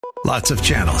Lots of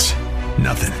channels,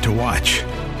 nothing to watch,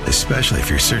 especially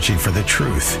if you're searching for the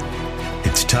truth.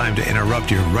 It's time to interrupt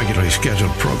your regularly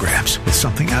scheduled programs with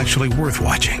something actually worth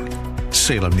watching.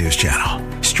 Salem News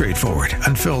Channel. Straightforward,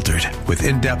 unfiltered, with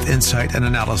in-depth insight and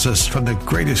analysis from the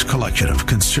greatest collection of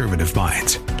conservative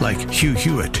minds like Hugh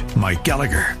Hewitt, Mike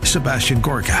Gallagher, Sebastian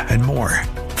Gorka, and more.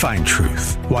 Find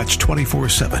truth. Watch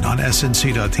 24/7 on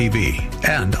snc.tv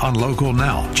and on Local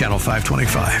Now, Channel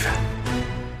 525.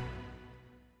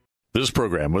 This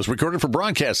program was recorded for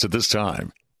broadcast at this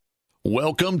time.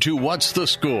 Welcome to What's the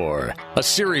Score, a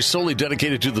series solely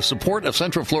dedicated to the support of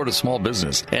Central Florida small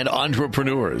business and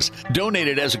entrepreneurs,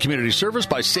 donated as a community service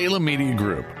by Salem Media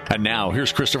Group. And now,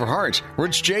 here's Christopher Hart,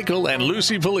 Rich Jekyll, and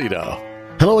Lucy Polito.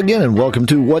 Hello again, and welcome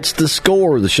to What's the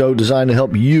Score, the show designed to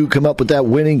help you come up with that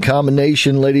winning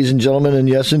combination, ladies and gentlemen. And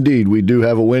yes, indeed, we do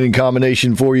have a winning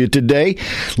combination for you today.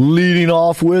 Leading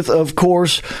off with, of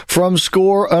course, from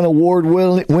SCORE, an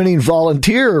award-winning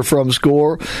volunteer from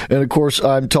SCORE. And, of course,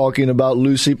 I'm talking about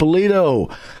Lucy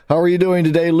Polito. How are you doing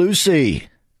today, Lucy?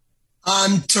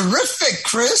 I'm terrific,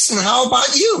 Chris, and how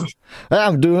about you?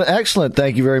 I'm doing excellent.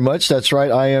 Thank you very much. That's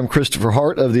right. I am Christopher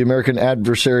Hart of the American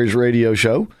Adversaries Radio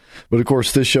Show. But, of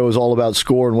course, this show is all about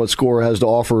SCORE and what SCORE has to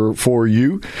offer for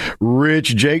you.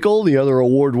 Rich Jekyll, the other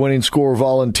award-winning SCORE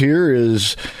volunteer,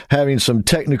 is having some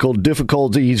technical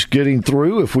difficulties getting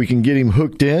through. If we can get him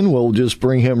hooked in, we'll just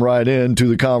bring him right into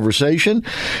the conversation.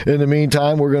 In the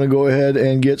meantime, we're going to go ahead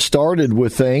and get started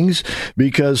with things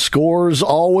because SCORE's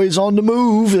always on the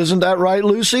move. Isn't that right,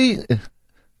 Lucy?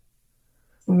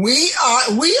 We are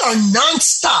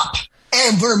nonstop.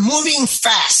 And we're moving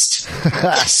fast.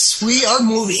 Yes, we are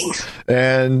moving.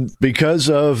 And because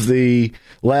of the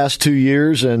last 2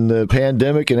 years and the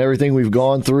pandemic and everything we've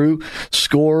gone through,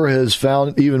 SCORE has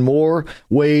found even more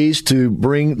ways to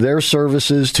bring their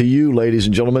services to you, ladies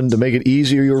and gentlemen, to make it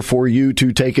easier for you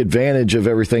to take advantage of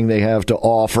everything they have to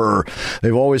offer.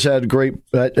 They've always had a great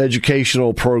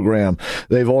educational program.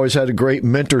 They've always had a great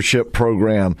mentorship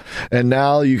program. And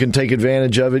now you can take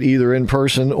advantage of it either in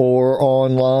person or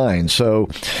online. So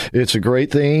it's a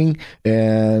great thing,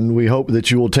 and we hope that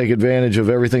you will take advantage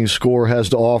of everything SCORE has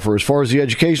to offer. As far as the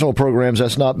educational programs,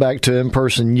 that's not back to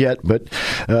in-person yet, but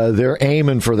they're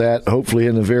aiming for that, hopefully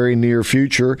in the very near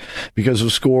future, because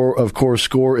of SCORE. Of course,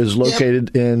 SCORE is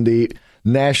located in the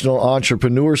National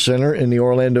Entrepreneur Center in the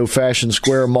Orlando Fashion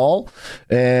Square Mall,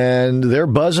 and they're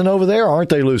buzzing over there, aren't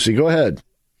they, Lucy? Go ahead.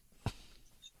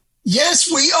 Yes,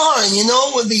 we are. You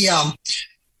know,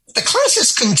 the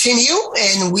classes continue,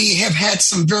 and we have had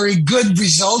some very good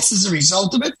results as a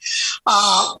result of it.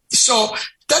 So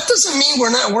that doesn't mean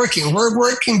we're not working. We're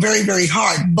working very, very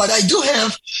hard. But I do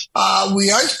have,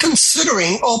 we are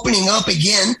considering opening up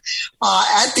again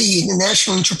at the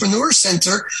National Entrepreneur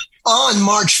Center on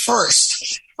March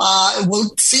 1st.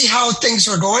 We'll see how things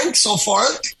are going. So far,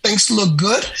 things look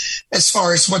good as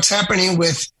far as what's happening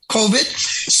with COVID.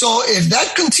 So if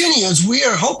that continues, we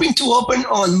are hoping to open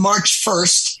on March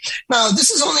 1st. Now,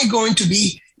 this is only going to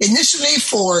be initially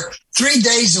for 3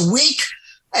 days a week.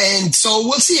 And so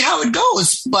we'll see how it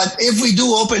goes. But if we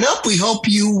do open up, we hope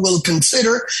you will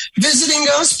consider visiting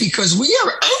us because we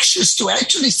are anxious to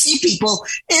actually see people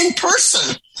in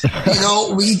person. You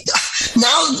know, we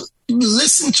now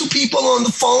listen to people on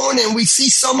the phone and we see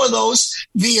some of those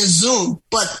via Zoom,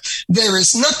 but there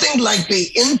is nothing like the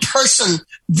in-person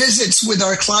visits with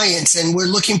our clients, and we're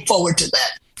looking forward to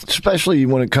that. Especially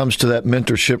when it comes to that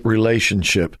mentorship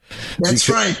relationship. That's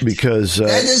right. Because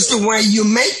that is the way you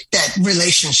make that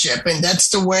relationship, and that's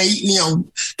the way, you know,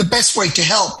 the best way to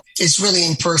help is really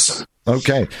in person.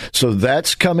 Okay, so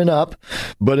that's coming up.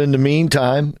 But in the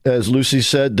meantime, as Lucy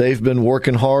said, they've been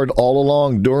working hard all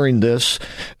along during this,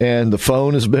 and the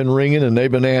phone has been ringing, and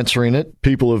they've been answering it.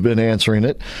 People have been answering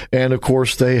it. And, of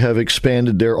course, they have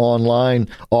expanded their online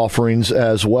offerings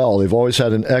as well. They've always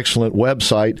had an excellent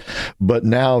website, but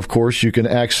now, of course, you can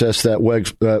access that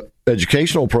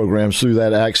educational programs through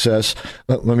that access.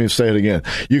 Let me say it again.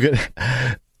 You can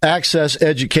access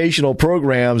educational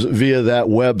programs via that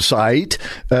website,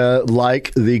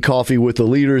 like the Coffee with the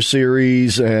Leader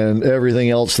series and everything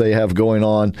else they have going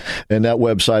on. And that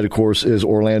website, of course, is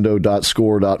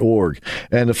orlando.score.org.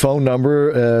 And the phone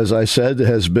number, as I said,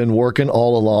 has been working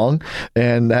all along.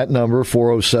 And that number,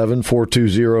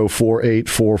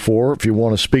 407-420-4844. If you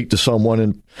want to speak to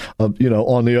someone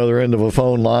on the other end of a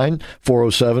phone line,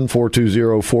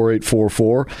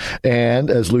 407-420-4844. And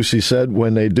as Lucy said,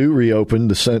 when they do reopen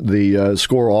the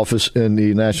SCORE office in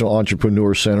the National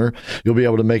Entrepreneur Center, you'll be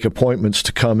able to make appointments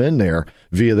to come in there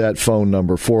via that phone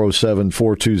number,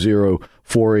 407-420-4844.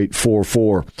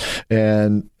 4844.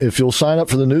 And if you'll sign up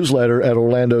for the newsletter at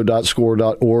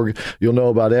orlando.score.org, you'll know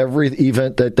about every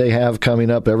event that they have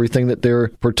coming up, everything that they're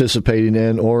participating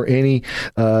in, or any,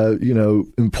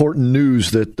 important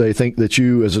news that they think that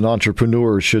you as an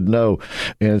entrepreneur should know.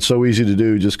 And it's so easy to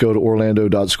do. Just go to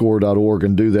orlando.score.org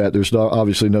and do that. There's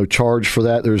obviously no charge for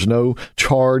that. There's no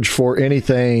charge for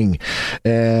anything.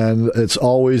 And it's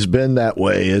always been that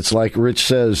way. It's like Rich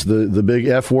says, the big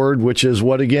F word, which is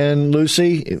what again,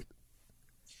 Lucy?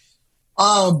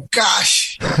 Oh,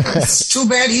 gosh. It's too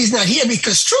bad he's not here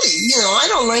because truly, I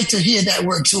don't like to hear that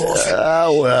word too often.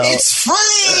 Well. It's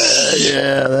free.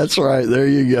 Yeah, that's right. There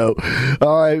you go.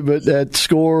 All right. But at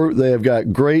SCORE, they have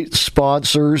got great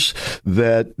sponsors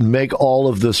that make all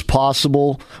of this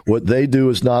possible. What they do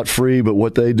is not free, but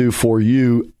what they do for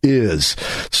you is.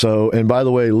 So, and by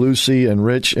the way, Lucy and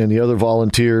Rich and the other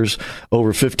volunteers,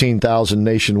 over 15,000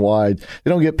 nationwide, they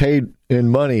don't get paid in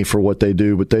money for what they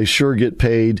do, but they sure get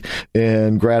paid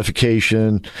in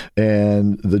gratification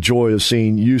and the joy of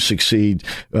seeing you succeed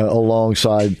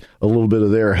alongside a little bit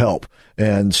of their help.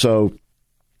 And so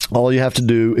all you have to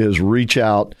do is reach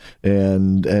out,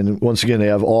 and once again, they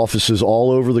have offices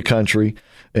all over the country.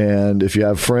 And if you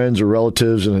have friends or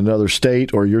relatives in another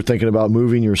state, or you're thinking about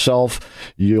moving yourself,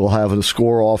 you'll have a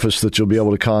SCORE office that you'll be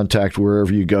able to contact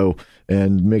wherever you go.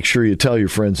 And make sure you tell your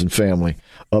friends and family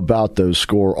about those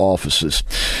SCORE offices.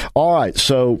 All right,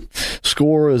 so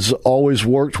SCORE has always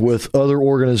worked with other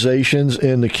organizations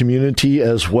in the community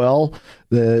as well,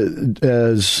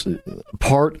 as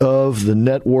part of the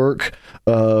network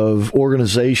of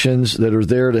organizations that are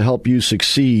there to help you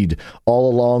succeed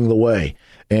all along the way.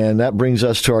 And that brings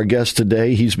us to our guest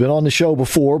today. He's been on the show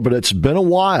before, but it's been a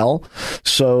while.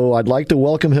 So I'd like to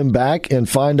welcome him back and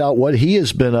find out what he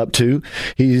has been up to.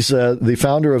 He's the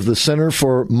founder of the Center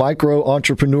for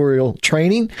Micro-Entrepreneurial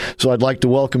Training. So I'd like to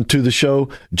welcome to the show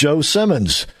Joe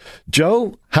Simmons.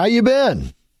 Joe, how you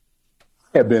been?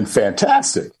 Have been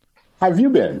fantastic. How have you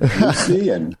been, Lucy?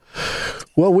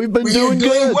 Well, we've been doing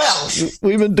good. Well.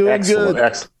 We've been doing Excellent, good.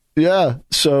 excellent. Yeah.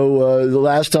 So the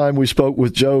last time we spoke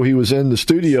with Joe, he was in the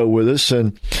studio with us,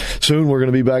 and soon we're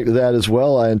going to be back to that as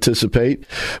well, I anticipate.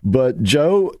 But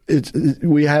Joe,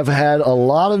 we have had a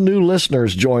lot of new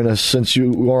listeners join us since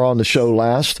you were on the show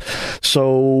last.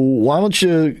 So why don't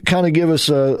you kind of give us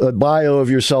a bio of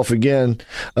yourself again,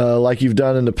 like you've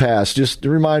done in the past? Just to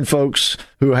remind folks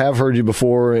who have heard you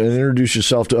before and introduce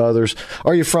yourself to others.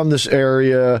 Are you from this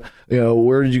area?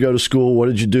 Where did you go to school? What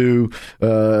did you do?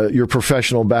 Your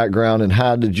professional background, and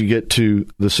how did you get to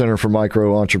the Center for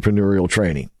Micro-Entrepreneurial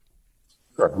Training?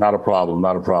 Sure, not a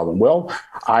problem. Well,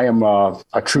 I am a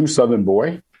true Southern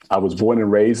boy. I was born and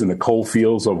raised in the coal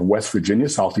fields of West Virginia,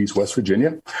 Southeast West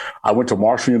Virginia. I went to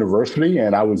Marshall University,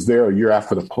 and I was there a year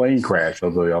after the plane crash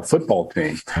of the football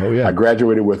team. Oh, yeah. I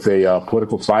graduated with a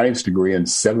political science degree in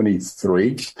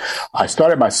 1973. I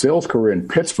started my sales career in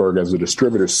Pittsburgh as a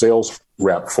distributor sales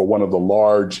rep for one of the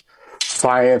large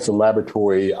science and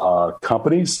laboratory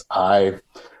companies. I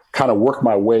kind of worked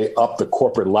my way up the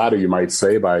corporate ladder, you might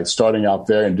say, by starting out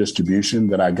there in distribution.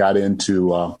 Then I got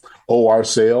into OR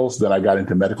sales. Then I got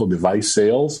into medical device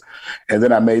sales. And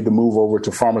then I made the move over to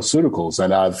pharmaceuticals.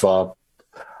 And I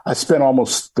spent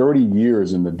almost 30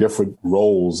 years in the different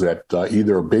roles at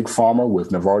either a big pharma with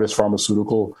Novartis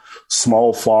Pharmaceutical,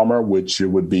 small pharma, which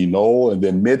would be Knoll, and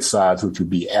then mid-size, which would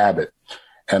be Abbott.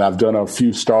 And I've done a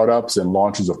few startups and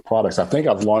launches of products. I think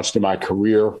I've launched in my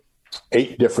career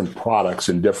 8 different products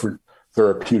in different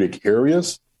therapeutic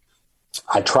areas.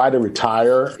 I tried to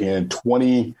retire in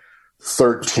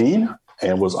 2013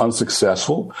 and was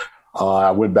unsuccessful.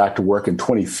 I went back to work in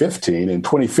 2015. In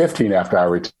 2015, after I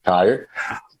retired,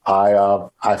 I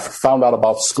found out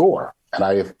about SCORE. And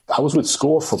I was with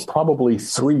SCORE for probably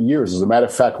 3 years. As a matter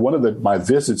of fact, one of my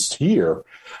visits here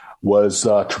was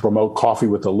to promote Coffee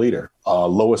with a Leader.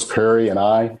 Lois Perry and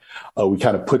I, we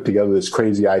kind of put together this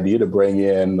crazy idea to bring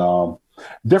in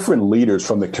different leaders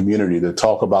from the community to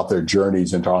talk about their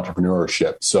journeys into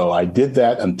entrepreneurship. So I did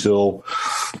that until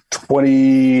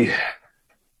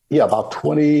about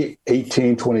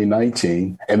 2018,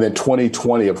 2019. And then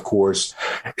 2020, of course,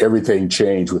 everything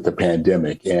changed with the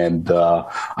pandemic. And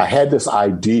I had this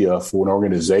idea for an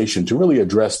organization to really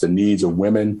address the needs of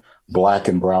women, Black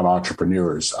and brown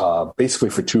entrepreneurs, basically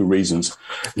for 2 reasons.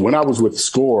 When I was with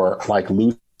SCORE, like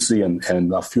Lucy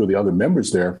and a few of the other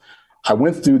members there, I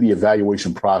went through the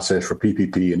evaluation process for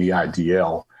PPP and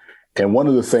EIDL. And one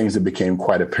of the things that became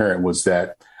quite apparent was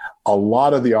that a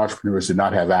lot of the entrepreneurs did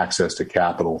not have access to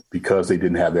capital because they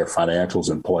didn't have their financials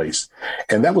in place.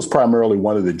 And that was primarily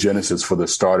one of the genesis for the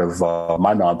start of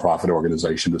my nonprofit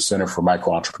organization, the Center for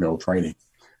Micro-Entrepreneurial Training.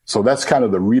 So that's kind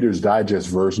of the Reader's Digest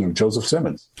version of Joseph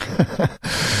Simmons.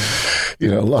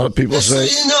 A lot of people say,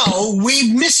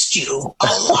 we missed you a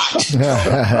lot.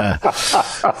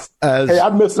 Hey, I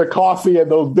missed the coffee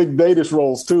and those big Danish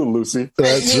rolls too, Lucy.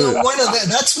 That's one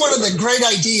of the great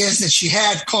ideas that she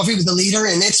had, Coffee with the Leader,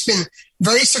 and it's been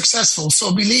very successful.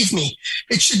 So believe me,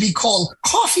 it should be called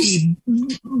Coffee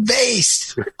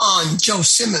Based on Joe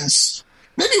Simmons.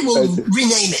 Maybe we'll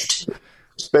rename it.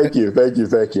 Thank you.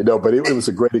 No, but it was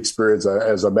a great experience.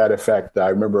 As a matter of fact, I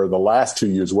remember the last 2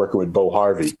 years working with Bo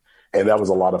Harvey, and that was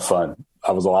a lot of fun.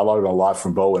 I learned a lot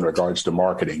from Bo in regards to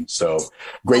marketing. So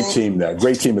great team there.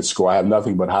 Great team at SCORE. I have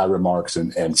nothing but high remarks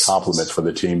and compliments for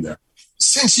the team there.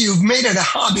 Since you've made it a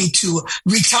hobby to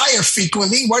retire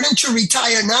frequently, why don't you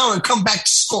retire now and come back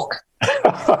to SCORE?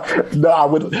 No, I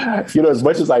would. As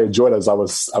much as I enjoyed it, as I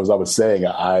was saying,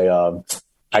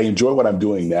 I enjoy what I'm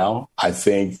doing now. I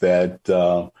think that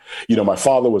my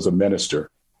father was a minister,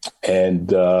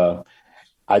 and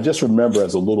I just remember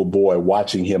as a little boy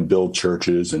watching him build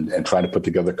churches and trying to put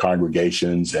together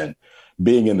congregations and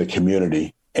being in the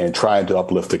community and trying to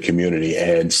uplift the community.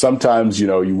 And sometimes, you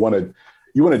want to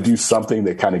do something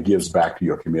that kind of gives back to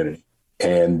your community.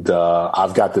 And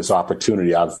I've got this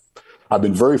opportunity. I've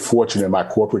been very fortunate in my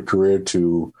corporate career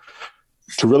to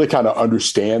really kind of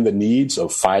understand the needs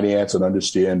of finance and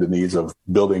understand the needs of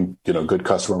building, good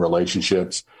customer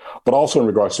relationships, but also in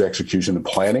regards to execution and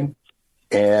planning.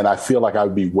 And I feel like I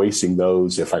would be wasting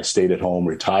those if I stayed at home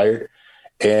retired.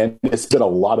 And it's been a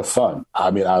lot of fun.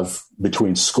 I mean,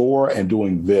 between SCORE and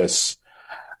doing this,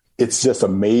 it's just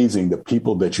amazing the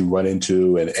people that you run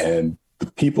into and the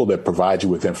people that provide you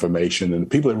with information and the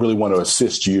people that really want to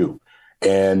assist you.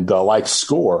 And like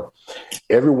SCORE,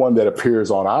 everyone that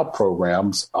appears on our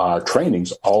programs, our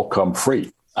trainings, all come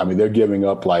free. I mean, they're giving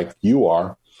up like you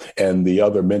are. And the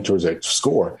other mentors at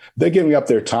SCORE, they're giving up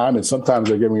their time, and sometimes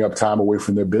they're giving up time away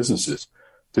from their businesses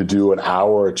to do an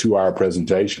hour or 2 hour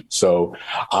presentation. So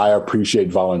I appreciate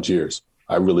volunteers.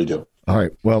 I really do. All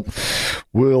right. Well,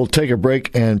 we'll take a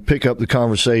break and pick up the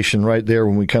conversation right there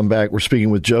when we come back. We're speaking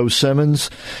with Joe Simmons.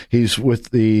 He's with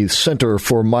the Center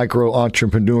for Micro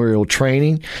Entrepreneurial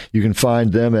Training. You can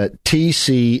find them at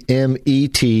tcmet.org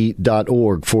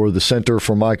for the Center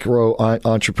for Micro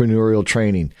Entrepreneurial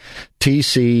Training.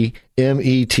 tcmet.org.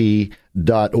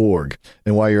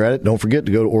 And while you're at it, don't forget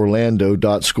to go to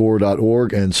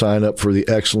orlando.score.org and sign up for the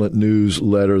excellent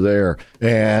newsletter there.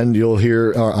 And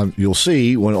you'll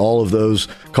see when all of those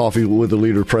Coffee with the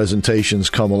Leader presentations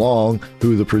come along,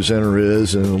 who the presenter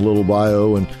is and a little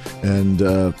bio and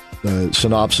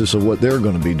synopsis of what they're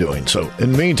going to be doing. So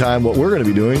in the meantime, what we're going to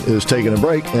be doing is taking a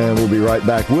break, and we'll be right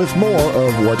back with more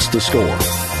of What's the Score?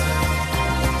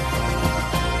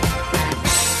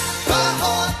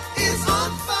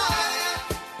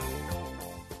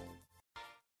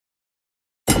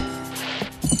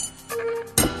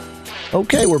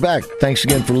 Okay, we're back. Thanks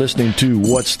again for listening to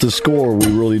What's the Score? We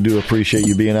really do appreciate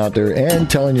you being out there and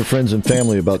telling your friends and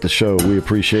family about the show. We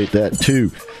appreciate that, too.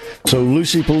 So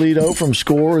Lucy Polito from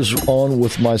SCORE is on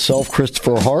with myself,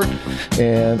 Christopher Hart,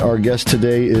 and our guest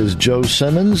today is Joe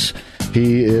Simmons.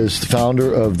 He is the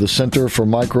founder of the Center for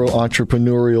Micro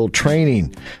Entrepreneurial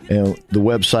Training, and the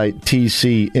website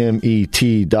tcmet.org.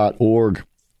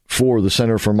 for the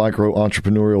Center for Micro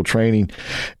Entrepreneurial Training.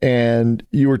 And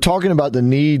you were talking about the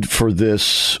need for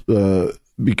this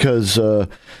because of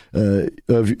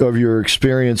your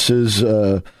experiences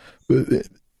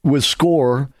with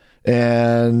SCORE,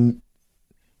 and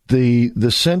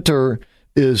the center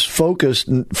is focused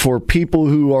for people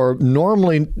who are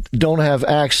normally don't have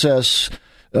access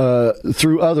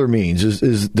through other means.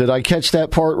 Did I catch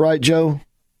that part right, Joe?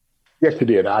 Yes, you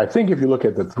did. I think if you look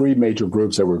at the 3 major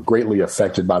groups that were greatly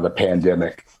affected by the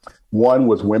pandemic, 1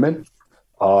 was women,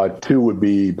 2 would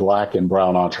be Black and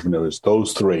brown entrepreneurs,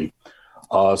 those 3.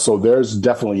 So there's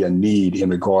definitely a need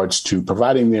in regards to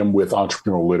providing them with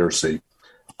entrepreneurial literacy,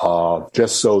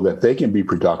 just so that they can be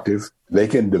productive, they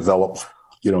can develop,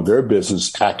 their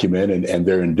business acumen and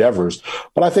their endeavors.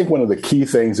 But I think one of the key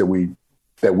things that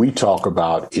we talk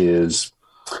about is,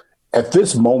 at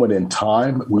this moment in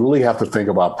time, we really have to think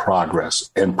about progress,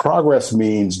 and progress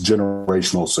means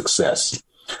generational success.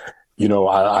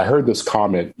 I heard this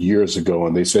comment years ago,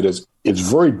 and they said it's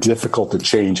very difficult to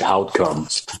change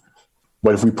outcomes.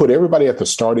 But if we put everybody at the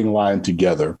starting line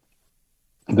together,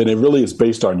 then it really is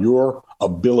based on your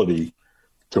ability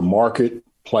to market,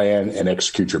 plan, and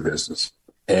execute your business.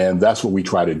 And that's what we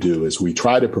try to do, is we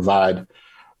try to provide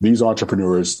these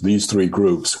entrepreneurs, these 3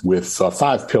 groups, with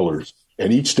 5 pillars.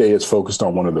 And each day is focused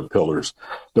on one of the pillars.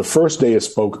 The first day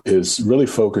is really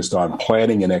focused on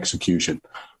planning and execution,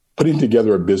 putting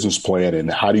together a business plan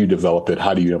and how do you develop it,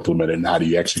 how do you implement it, and how do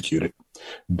you execute it.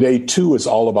 Day 2 is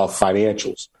all about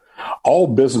financials. All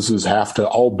business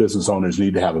owners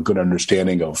need to have a good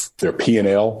understanding of their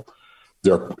P&L.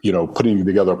 They're, putting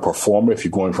together a pro forma if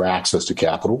you're going for access to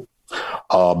capital,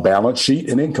 balance sheet,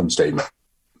 and income statement.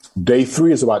 Day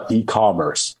 3 is about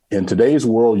e-commerce. In today's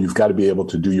world, you've got to be able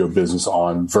to do your business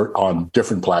on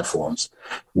different platforms,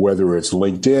 whether it's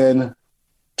LinkedIn,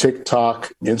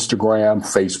 TikTok, Instagram,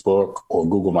 Facebook, or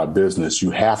Google My Business. You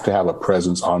have to have a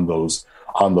presence on those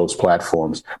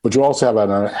platforms, but you also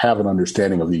have an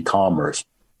understanding of e-commerce.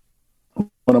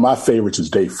 One of my favorites is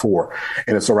day 4,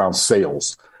 and it's around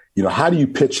sales. How do you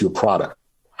pitch your product?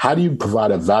 How do you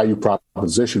provide a value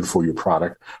proposition for your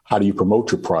product? How do you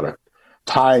promote your product?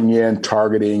 Tying in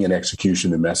targeting and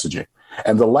execution and messaging.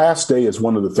 And the last day is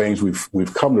one of the things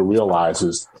we've come to realize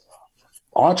is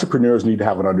entrepreneurs need to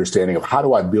have an understanding of how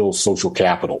do I build social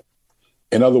capital?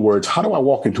 In other words, how do I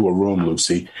walk into a room,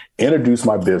 Lucy, introduce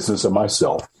my business and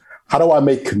myself? How do I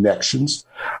make connections?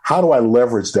 How do I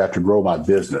leverage that to grow my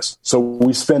business? So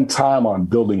we spend time on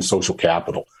building social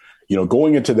capital,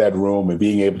 going into that room and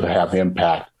being able to have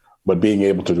impact, but being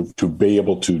able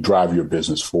to drive your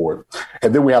business forward.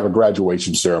 And then we have a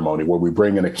graduation ceremony where we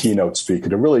bring in a keynote speaker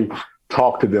to really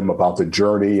talk to them about the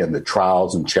journey and the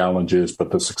trials and challenges,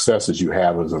 but the successes you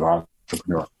have as an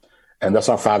entrepreneur. And that's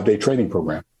our 5-day training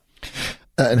program.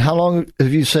 And how long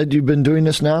have you said you've been doing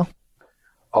this now?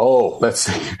 Oh, let's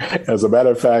see. As a matter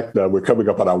of fact, we're coming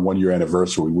up on our 1-year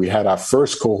anniversary. We had our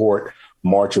first cohort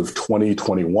March of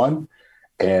 2021.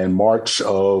 And March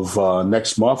of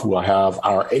next month, we'll have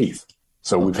our 8th.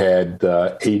 So we've had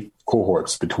 8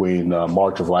 cohorts between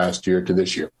March of last year to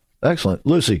this year. Excellent.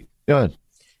 Lucy, go ahead.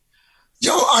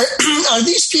 Joe, are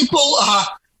these people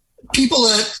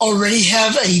that already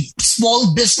have a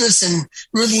small business and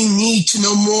really need to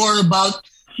know more about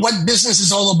what business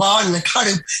is all about and how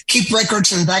to keep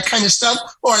records and that kind of stuff?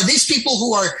 Or are these people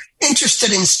who are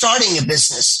interested in starting a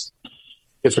business?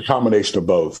 It's a combination of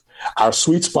both. Our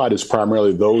sweet spot is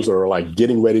primarily those that are like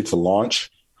getting ready to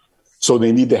launch. So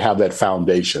they need to have that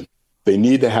foundation. They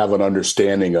need to have an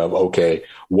understanding of, okay,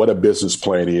 what a business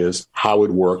plan is, how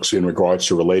it works in regards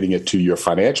to relating it to your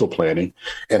financial planning,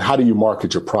 and how do you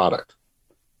market your product?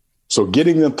 So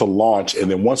getting them to launch, and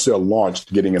then once they're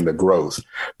launched, getting into growth.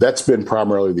 That's been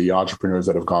primarily the entrepreneurs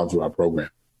that have gone through our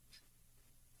program.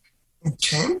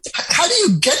 Okay. How do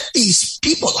you get these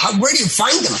people? Where do you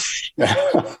find them?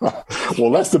 Well,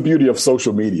 that's the beauty of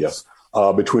social media,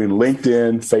 between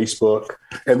LinkedIn, Facebook,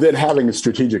 and then having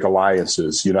strategic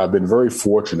alliances. I've been very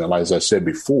fortunate, as I said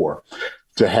before,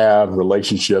 to have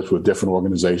relationships with different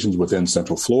organizations within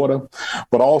Central Florida,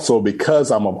 but also because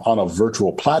I'm on a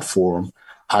virtual platform,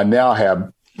 I now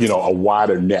have, a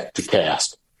wider net to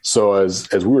cast. So as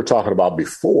we were talking about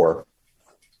before,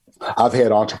 I've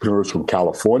had entrepreneurs from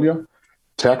California,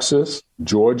 Texas,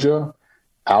 Georgia,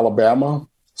 Alabama,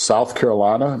 South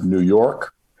Carolina, New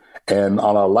York. And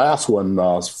on our last one,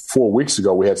 4 weeks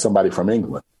ago, we had somebody from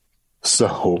England.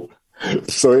 So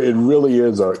it really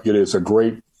is a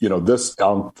great,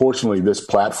 unfortunately, this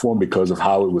platform, because of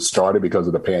how it was started, because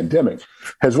of the pandemic,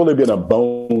 has really been a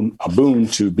boon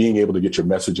to being able to get your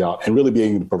message out and really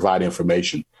being able to provide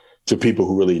information to people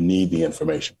who really need the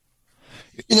information.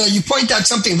 You point out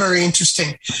something very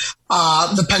interesting.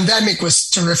 The pandemic was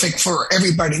terrific for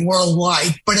everybody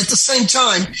worldwide, but at the same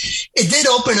time, it did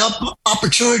open up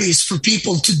opportunities for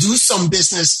people to do some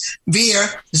business via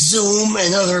Zoom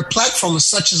and other platforms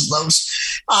such as those.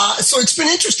 So it's been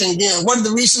interesting. One of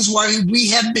the reasons why we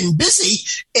have been busy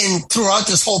throughout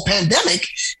this whole pandemic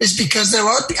is because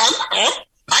I'm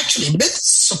actually a bit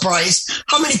surprised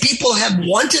how many people have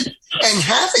wanted and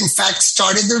have, in fact,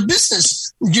 started their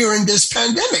business during this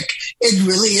pandemic. It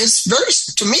really is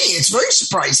to me, it's very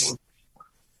surprising.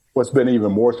 What's been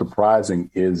even more surprising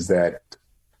is that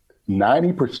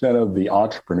 90% of the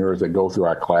entrepreneurs that go through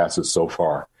our classes so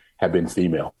far have been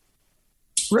female.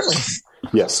 Really?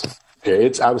 Yes.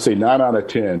 I would say 9 out of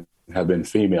 10 have been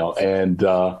female. And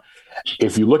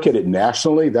if you look at it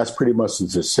nationally, that's pretty much the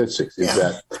statistics, is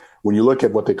that when you look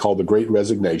at what they call the Great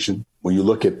Resignation, when you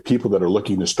look at people that are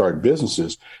looking to start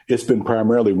businesses, it's been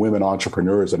primarily women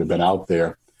entrepreneurs that have been out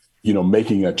there,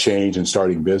 making a change and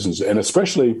starting business. And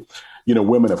especially,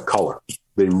 women of color.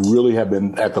 They really have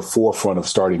been at the forefront of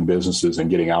starting businesses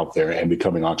and getting out there and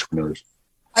becoming entrepreneurs.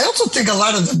 I also think a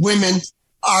lot of the women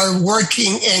are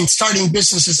working and starting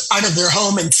businesses out of their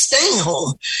home and staying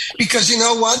home, because you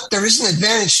know what? There is an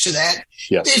advantage to that.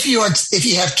 Yes. If you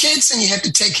have kids and you have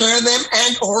to take care of them,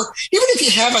 or even if you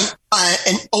have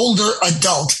an older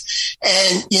adult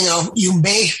and, you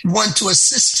may want to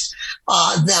assist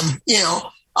them,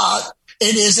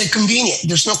 it is a convenient.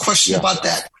 There's no question about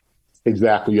that.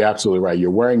 Exactly. You're absolutely right.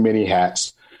 You're wearing many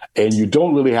hats, and you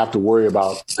don't really have to worry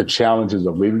about the challenges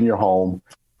of leaving your home,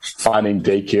 finding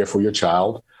daycare for your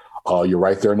child. You're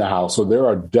right there in the house. So there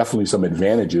are definitely some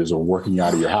advantages of working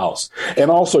out of your house. And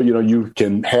also, you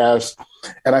can have,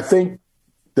 and I think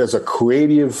there's a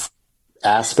creative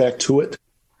aspect to it.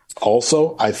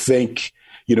 Also, I think,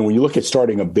 when you look at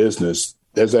starting a business,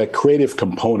 there's a creative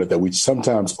component that we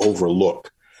sometimes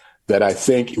overlook that I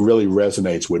think really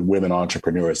resonates with women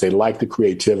entrepreneurs. They like the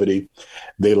creativity.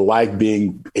 They like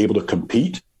being able to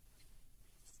compete.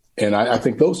 And I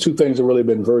think those two things have really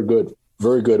been very good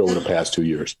over the past 2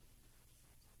 years.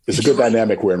 It's a good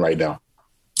dynamic we're in right now.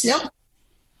 Yep.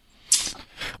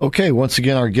 Okay, once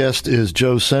again, our guest is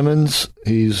Joe Simmons.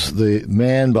 He's the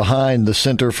man behind the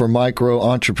Center for Micro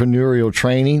Entrepreneurial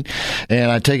Training. And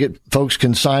I take it folks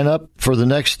can sign up for the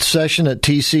next session at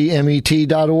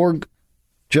tcmet.org,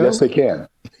 Joe? Yes, they can.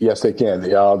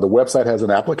 The website has an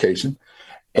application.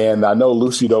 And I know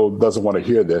Lucy, though, doesn't want to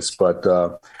hear this, but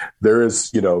there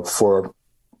is, for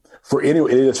it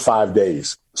is 5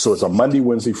 days. So it's a Monday,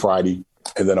 Wednesday, Friday,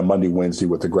 and then a Monday, Wednesday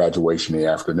with the graduation in the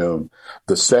afternoon.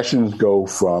 The sessions go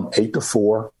from 8 to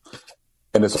 4,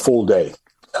 and it's a full day.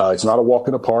 It's not a walk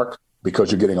in the park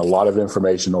because you're getting a lot of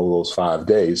information over those 5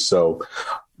 days. So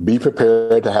be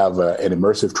prepared to have an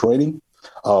immersive training,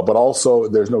 but also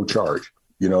there's no charge.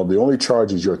 The only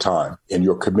charge is your time and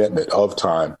your commitment of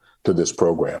time to this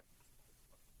program.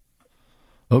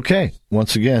 Okay.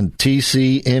 Once again,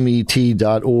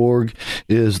 tcmet.org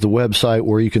is the website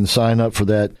where you can sign up for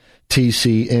that,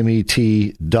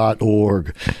 tcmet.org.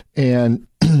 And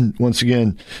once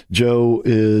again, Joe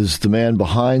is the man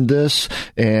behind this.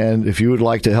 And if you would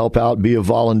like to help out, be a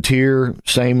volunteer,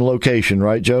 same location,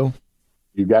 right, Joe?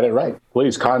 You got it right.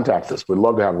 Please contact us. We'd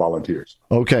love to have volunteers.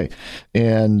 Okay.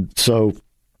 And so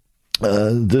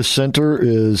this center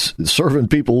is serving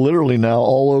people literally now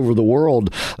all over the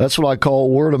world. That's what I call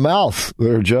word of mouth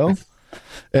there, Joe.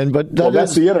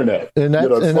 That's the internet. And I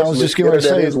was just going to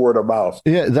say, is word of mouth.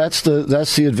 Yeah, that's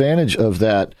the advantage of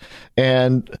that.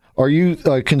 And are you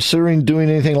considering doing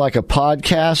anything like a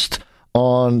podcast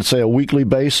on, say, a weekly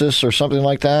basis or something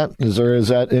like that? Is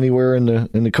that anywhere in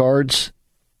the cards?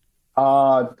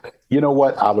 You know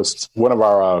what? One of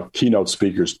our keynote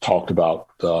speakers talked about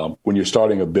when you're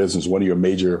starting a business, one of your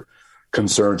major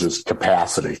concerns is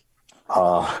capacity.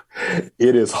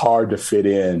 It is hard to fit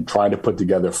in trying to put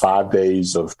together 5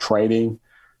 days of training,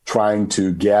 trying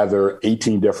to gather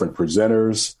 18 different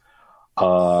presenters,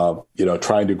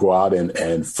 trying to go out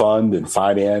and fund and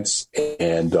finance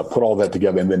and put all that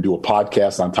together and then do a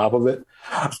podcast on top of it.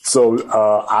 So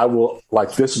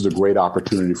this is a great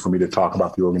opportunity for me to talk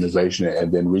about the organization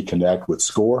and then reconnect with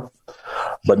SCORE.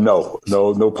 But no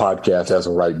podcast as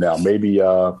of right now. Maybe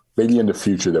in the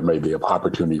future there may be an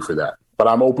opportunity for that. But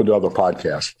I'm open to other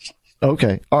podcasts.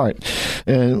 Okay. All right.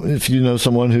 And if you know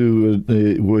someone who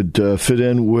would fit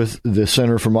in with the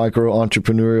Center for Micro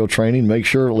Entrepreneurial Training, make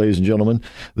sure, ladies and gentlemen,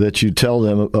 that you tell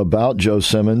them about Joe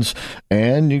Simmons,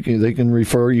 and you can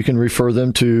refer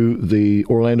them to the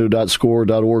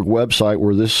orlando.score.org website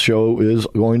where this show is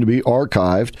going to be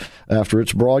archived after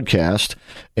its broadcast,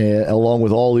 along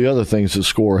with all the other things that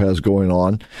SCORE has going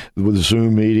on with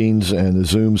Zoom meetings and the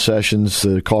Zoom sessions,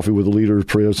 the Coffee with the Leader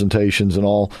presentations, and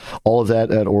all of that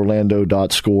at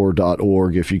orlando.score.org.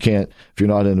 If you're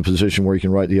not in a position where you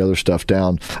can write the other stuff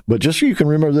down, but just so you can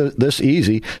remember this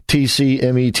easy,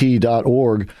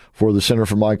 tcmet.org for the Center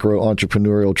for Micro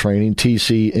Entrepreneurial Training,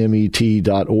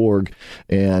 tcmet.org,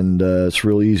 and it's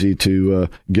real easy to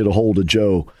get a hold of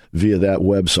Joe via that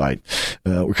website.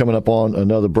 We're coming up on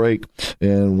another break,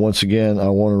 and once again, I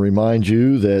want to remind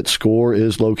you that SCORE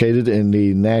is located in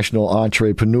the National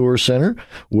Entrepreneur Center,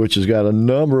 which has got a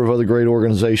number of other great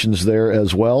organizations there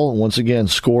as well. Once again,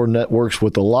 SCORE networks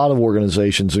with a lot of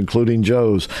organizations, including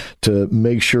Joe's, to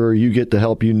make sure you get the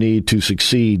help you need to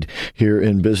succeed here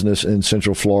in business in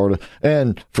Central Florida.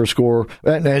 And for SCORE,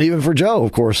 and even for Joe,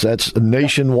 of course, that's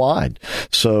nationwide.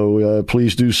 So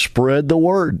please do spread the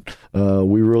word.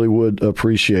 We really would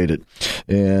appreciate it.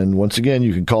 And once again,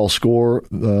 you can call SCORE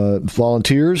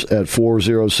volunteers at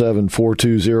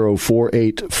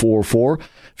 407-420-4844.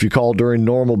 If you call during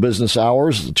normal business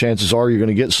hours, the chances are you're going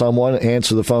to get someone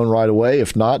answer the phone right away.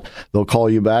 If not, they'll call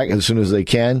you back as soon as they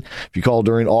can. If you call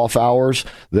during off hours,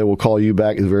 they will call you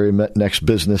back the very next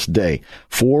business day.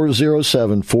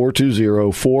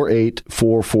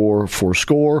 407-420-4844 for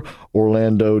SCORE,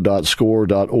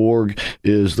 scoreorlando.score.org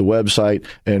is the website.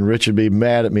 And Rich would be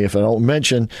mad at me if I don't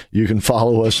mention you can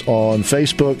follow us on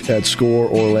Facebook at Score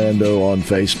Orlando on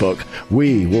Facebook.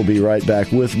 We will be right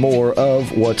back with more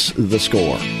of What's the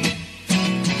Score?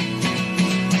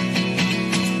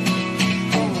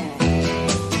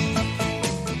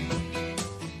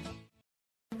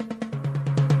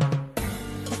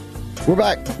 We're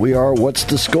back. We are What's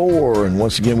the Score? And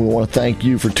once again, we want to thank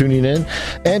you for tuning in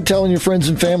and telling your friends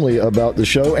and family about the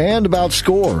show and about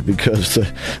Score, because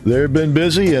they've been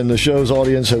busy and the show's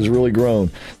audience has really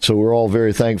grown. So we're all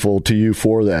very thankful to you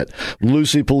for that.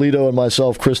 Lucy Polito and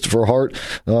myself, Christopher Hart,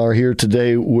 are here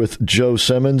today with Joe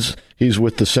Simmons. He's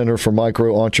with the Center for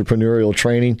Micro Entrepreneurial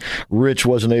Training. Rich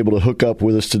wasn't able to hook up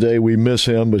with us today. We miss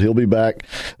him, but he'll be back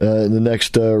in the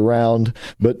next round.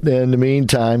 But in the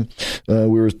meantime, we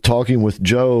were talking with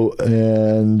Joe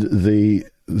and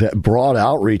that broad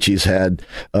outreach he's had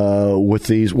with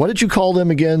these. What did you call them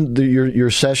again?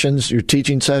 Your sessions, your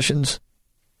teaching sessions?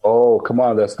 Oh, come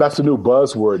on. That's the new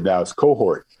buzzword now. It's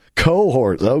cohort.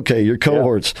 Cohort. Okay, your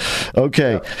cohorts. Yeah.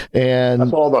 Okay. And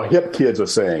that's what all the hip kids are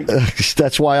saying.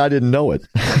 That's why I didn't know it.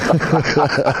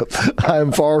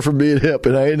 I'm far from being hip,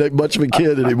 and I ain't much of a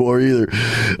kid anymore either.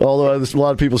 Although a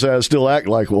lot of people say I still act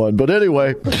like one. But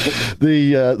anyway,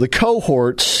 the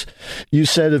cohorts you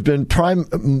said have been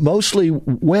mostly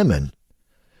women.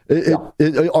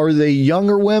 Are they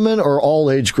younger women or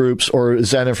all age groups, or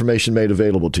is that information made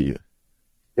available to you?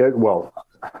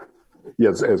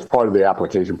 Yes, as part of the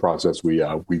application process, we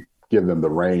give them the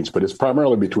range, but it's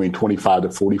primarily between 25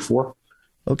 to 44.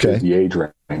 Okay, is the age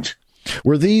range.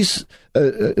 Were these,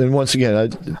 and once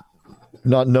again,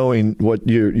 not knowing what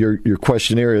your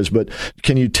questionnaire is, but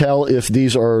can you tell if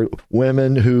these are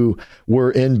women who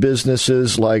were in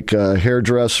businesses like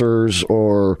hairdressers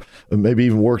or maybe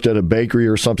even worked at a bakery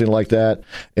or something like that,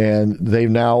 and they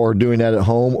now are doing that at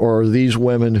home, or are these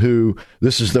women who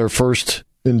this is their first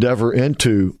endeavor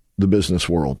into the business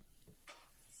world?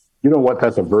 You know what?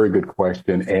 That's a very good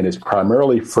question. And it's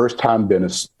primarily first-time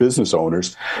business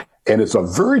owners. And it's a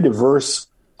very diverse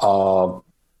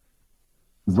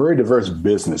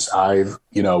business.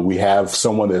 We have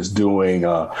someone that's doing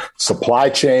supply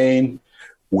chain.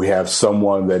 We have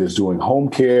someone that is doing home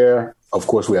care. Of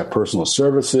course, we have personal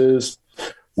services.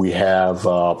 We have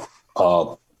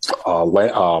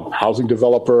housing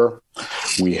developer.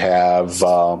 We have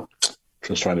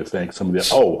just trying to think some of the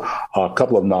a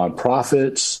couple of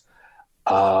nonprofits.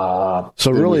 So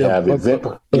really,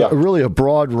 really a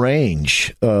broad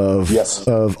range of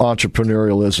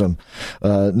entrepreneurialism,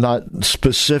 not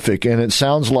specific. And it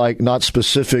sounds like not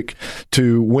specific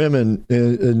to women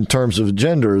in terms of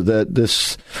gender. That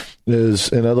this is,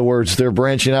 in other words, they're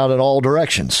branching out in all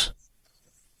directions.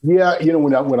 Yeah,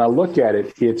 when I look at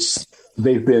it,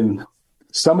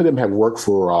 some of them have worked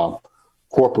for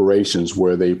corporations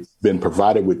where they've been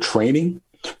provided with training,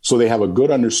 so they have a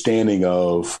good understanding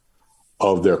of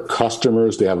their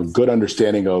customers. They have a good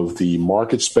understanding of the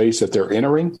market space that they're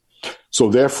entering. So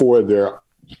therefore,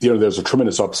 there's a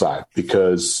tremendous upside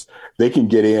because they can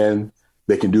get in,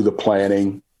 they can do the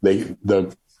planning. The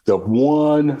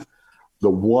one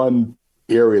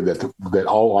area that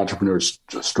all entrepreneurs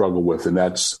struggle with, and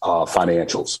that's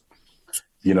financials.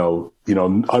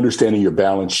 Understanding your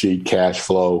balance sheet, cash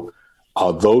flow.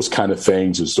 Those kind of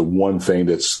things is the one thing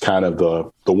that's kind of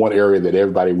the one area that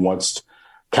everybody dreads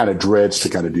to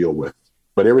kind of deal with.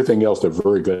 But everything else they're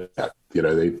very good at.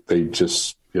 They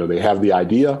just they have the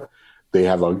idea, they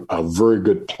have a very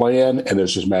good plan, and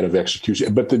it's just a matter of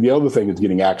execution. But then the other thing is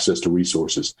getting access to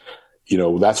resources.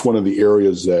 That's one of the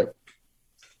areas that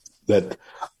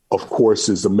of course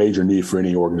is the major need for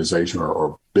any organization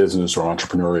or business or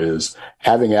entrepreneur is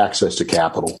having access to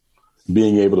capital,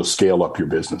 being able to scale up your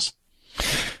business.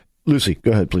 Lucy,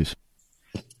 go ahead, please.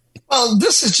 Well,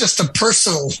 this is just a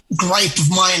personal gripe of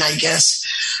mine, I guess.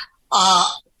 I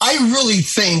really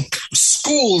think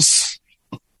schools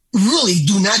really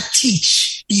do not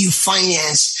teach you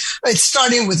finance. It's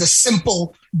starting with a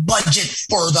simple budget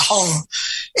for the home.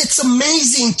 It's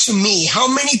amazing to me how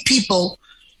many people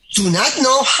do not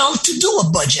know how to do a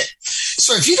budget.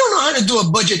 So if you don't know how to do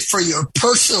a budget for your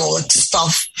personal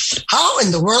stuff, how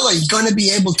in the world are you going to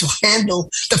be able to handle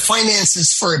the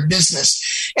finances for a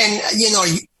business? And,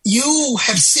 you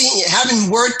have seen, having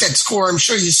worked at Score, I'm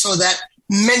sure you saw that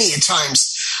many a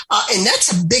times. And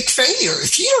that's a big failure.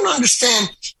 If you don't understand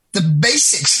the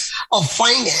basics of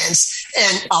finance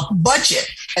and a budget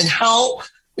and how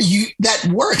that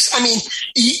works,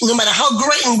 no matter how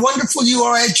great and wonderful you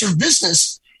are at your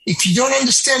business, if you don't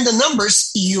understand the numbers,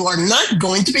 you are not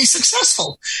going to be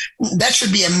successful. That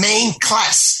should be a main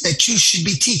class that you should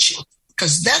be teaching.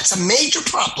 because that's a major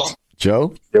problem.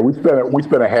 Joe? Yeah, we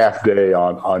spent a half day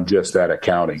on just that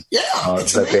accounting. Yeah,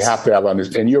 that they have to have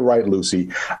understand. And you're right, Lucy.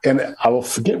 And I will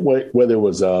forget whether it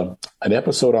was an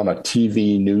episode on a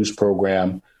TV news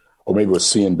program or maybe it was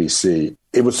CNBC.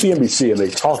 It was CNBC, and they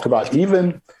talked about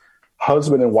even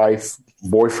husband and wife,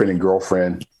 boyfriend and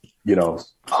girlfriend,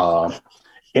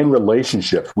 in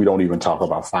relationships, we don't even talk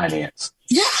about finance.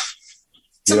 Yeah.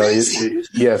 It's amazing.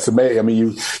 It's amazing. I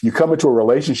mean, you come into a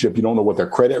relationship, you don't know what their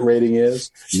credit rating is.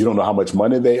 You don't know how much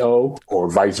money they owe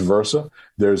or vice versa.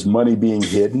 There's money being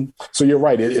hidden. So you're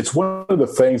right. It's one of the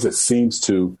things that seems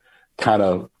to kind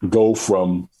of go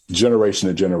from generation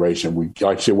to generation. We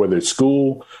actually, whether it's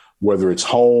school, whether it's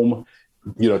home,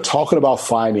 talking about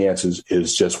finances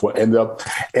is just what I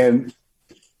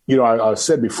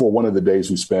said before, one of the days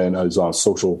we spend is on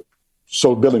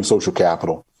building social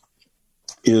capital,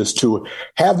 is to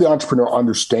have the entrepreneur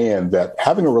understand that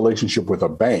having a relationship with a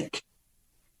bank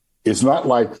is not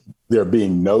like they're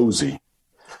being nosy,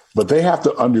 but they have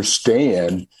to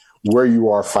understand where you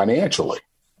are financially.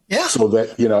 Yeah. So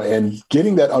that, and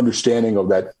getting that understanding of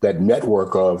that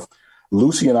network of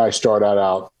Lucy and I started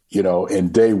out, in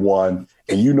day one,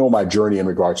 and my journey in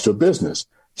regards to a business.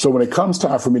 So when it comes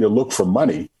time for me to look for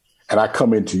money and I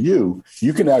come into you,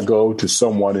 you can now go to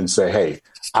someone and say, hey,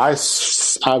 I've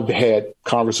had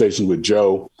conversations with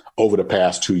Joe over the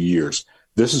past 2 years.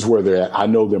 This is where they're at. I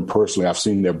know them personally. I've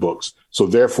seen their books. So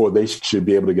therefore, they should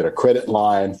be able to get a credit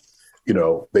line.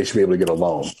 They should be able to get a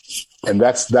loan. And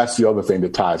that's the other thing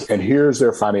that ties. And here's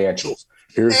their financials.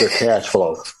 Here's their cash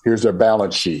flow. Here's their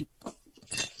balance sheet.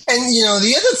 And,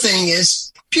 the other thing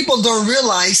is people don't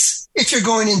realize, if you're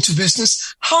going into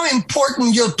business, how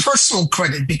important your personal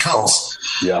credit becomes. Oh,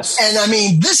 yes. And I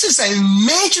mean, this is a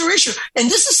major issue. And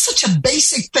this is such a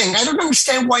basic thing. I don't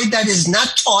understand why that is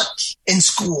not taught in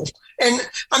school. And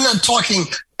I'm not talking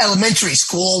elementary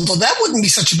school, although that wouldn't be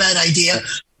such a bad idea.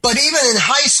 But even in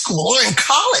high school or in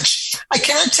college, I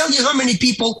cannot tell you how many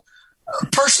people,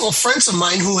 personal friends of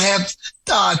mine who have,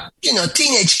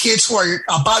 teenage kids who are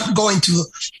about going to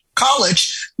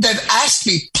college that asked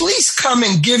me, please come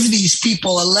and give these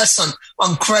people a lesson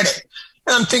on credit.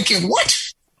 And I'm thinking, what?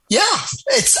 Yeah,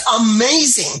 it's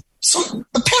amazing. So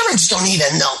the parents don't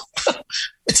even know.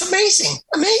 It's amazing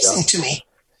to me.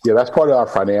 Yeah, that's part of our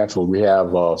financial. We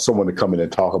have someone to come in and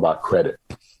talk about credit.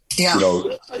 Yeah.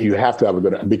 You have to have a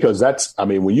good, because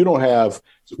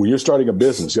when you're starting a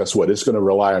business, guess what? It's going to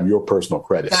rely on your personal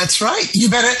credit. That's right. You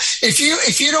better, if you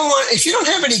don't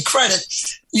have any credit,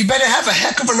 you better have a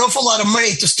heck of an awful lot of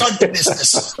money to start the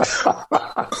business.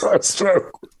 That's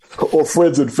true. Or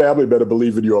friends and family better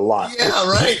believe in you a lot. Yeah,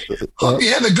 right. Hope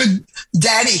you have a good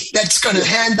daddy that's going to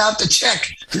hand out the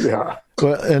check. Yeah.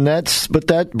 Well, but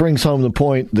that brings home the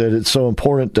point that it's so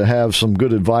important to have some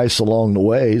good advice along the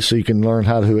way, so you can learn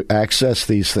how to access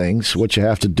these things, what you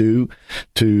have to do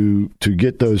to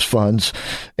get those funds,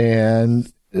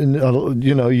 and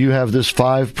you have this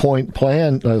 5-point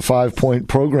plan, 5-point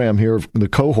program here, the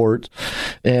cohort,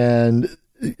 and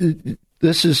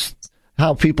this is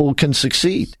how people can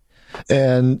succeed.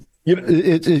 And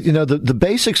the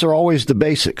basics are always the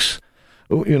basics.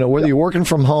 Whether you're working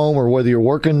from home or whether you're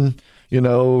working,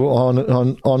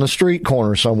 on a street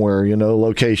corner somewhere,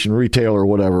 location, retail or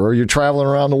whatever, or you're traveling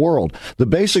around the world, the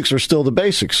basics are still the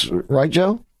basics, right,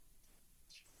 Joe?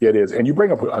 Yeah, it is. And you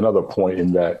bring up another point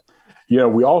in that,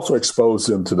 we also expose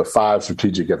them to the 5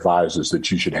 strategic advisors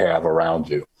that you should have around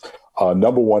you.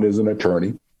 Number one is an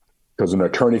attorney, because an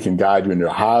attorney can guide you into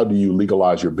how do you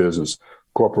legalize your business,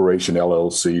 corporation,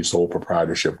 LLC, sole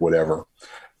proprietorship, whatever.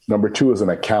 Number 2 is an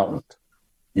accountant.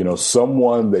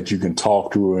 Someone that you can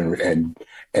talk to and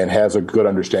has a good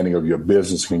understanding of your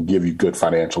business, can give you good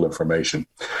financial information.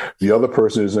 The other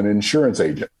person is an insurance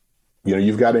agent.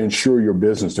 You've got to insure your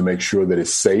business to make sure that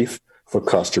it's safe for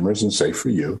customers and safe for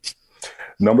you.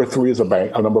 Number 3 is a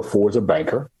bank. Number 4 is a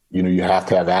banker. You have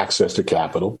to have access to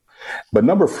capital. But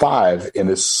number 5, and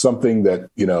it's something that,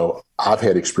 I've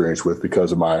had experience with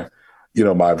because of my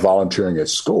volunteering at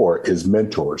SCORE, is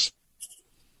mentors.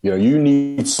 You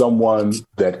need someone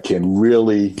that can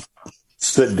really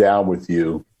sit down with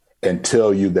you and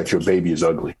tell you that your baby is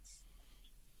ugly.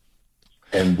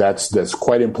 And that's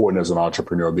quite important as an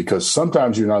entrepreneur, because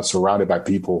sometimes you're not surrounded by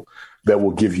people that will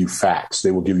give you facts.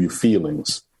 They will give you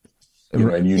feelings,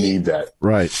 and you need that.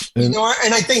 Right. And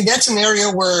I think that's an area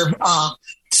where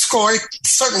SCORE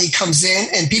certainly comes in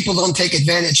and people don't take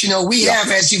advantage. We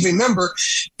have, as you remember,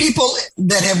 people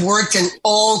that have worked in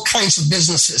all kinds of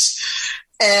businesses.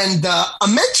 And a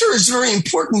mentor is very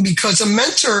important because a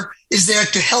mentor is there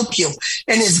to help you.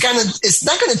 And it's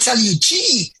not going to tell you,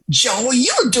 gee, Joe,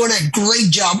 you're doing a great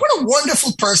job. What a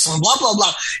wonderful person, blah, blah,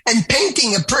 blah, and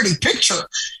painting a pretty picture.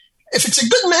 If it's a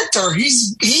good mentor,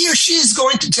 he or she is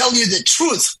going to tell you the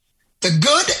truth, the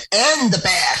good and the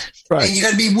bad. Right. And you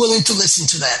got to be willing to listen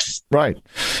to that. Right.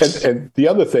 And the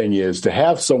other thing is to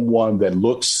have someone that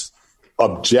looks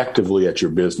objectively at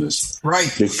your business.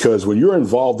 Right. Because when you're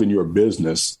involved in your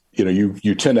business,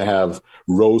 you tend to have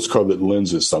rose-colored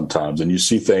lenses sometimes, and you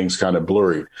see things kind of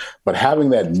blurry. But having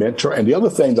that mentor, and the other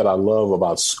thing that I love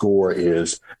about SCORE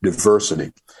is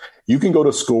diversity. You can go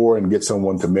to SCORE and get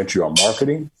someone to mentor you on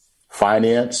marketing,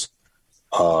 finance,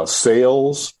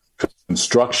 sales,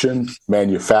 construction,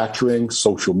 manufacturing,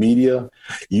 social media.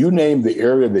 You name the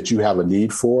area that you have a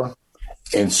need for,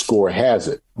 and SCORE has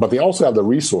it. But they also have the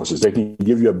resources. They can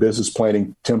give you a business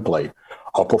planning template,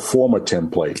 a performer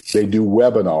template. They do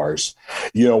webinars.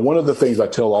 One of the things I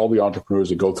tell all the entrepreneurs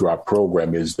that go through our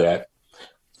program is that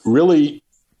really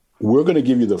we're going to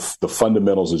give you the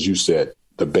fundamentals, as you said,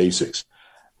 the basics.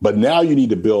 But now you need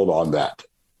to build on that.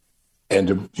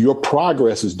 And your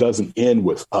progress doesn't end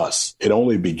with us. It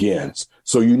only begins.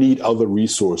 So you need other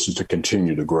resources to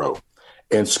continue to grow.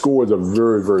 And SCORE is a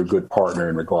very, very good partner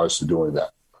in regards to doing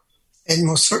that. It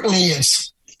most certainly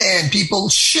is. And people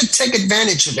should take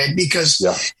advantage of it because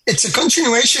it's a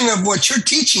continuation of what you're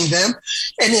teaching them.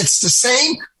 And it's the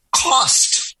same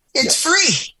cost. It's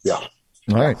free. Yeah.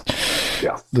 All right.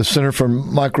 Yeah. The Center for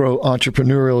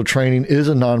Micro-Entrepreneurial Training is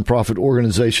a nonprofit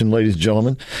organization, ladies and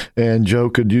gentlemen, and Joe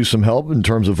could use some help in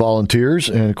terms of volunteers,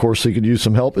 and of course he could use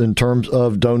some help in terms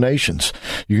of donations.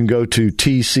 You can go to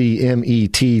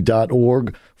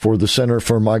tcmet.org for the Center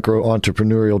for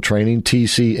Micro-Entrepreneurial Training,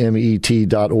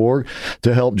 tcmet.org,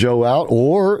 to help Joe out.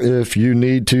 Or if you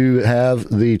need to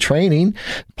have the training,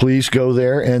 please go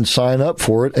there and sign up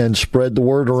for it and spread the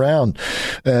word around.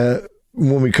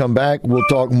 When we come back, we'll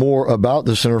talk more about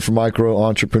the Center for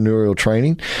Micro-Entrepreneurial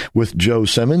Training with Joe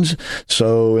Simmons.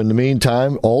 So in the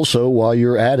meantime, also, while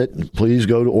you're at it, please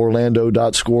go to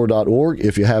orlando.score.org.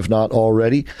 If you have not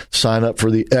already, sign up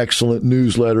for the excellent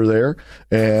newsletter there,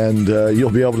 and you'll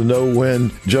be able to know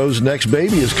when Joe's next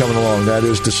baby is coming along. That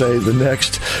is to say, the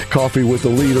next Coffee with the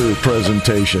Leader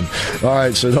presentation. All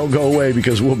right, so don't go away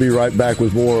because we'll be right back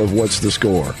with more of What's the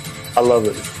Score. I love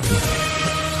it.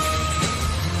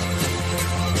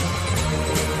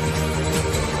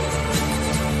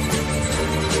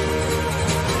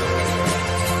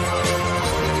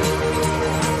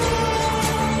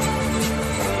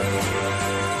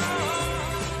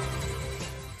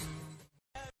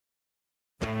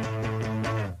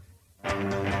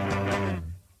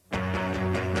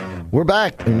 We're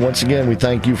back, and once again, we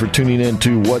thank you for tuning in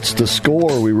to What's the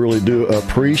Score. We really do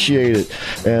appreciate it.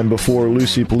 And before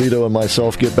Lucy Polito and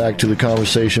myself get back to the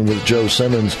conversation with Joe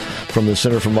Simmons from the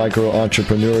Center for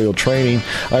Micro-Entrepreneurial Training,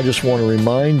 I just want to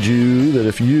remind you that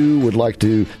if you would like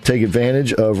to take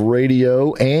advantage of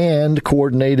radio and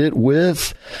coordinate it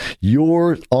with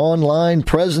your online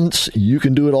presence, you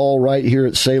can do it all right here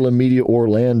at Salem Media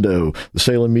Orlando. The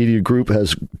Salem Media Group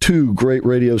has two great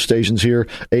radio stations here,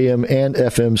 AM and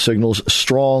FM signals,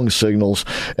 strong signals,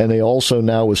 and they also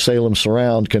now with Salem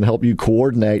Surround can help you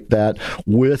coordinate that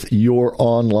with your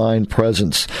online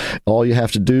presence. All you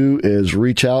have to do is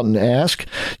reach out and ask.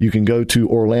 You can go to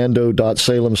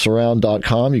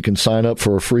orlando.salemsurround.com. You can sign up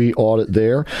for a free audit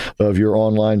there of your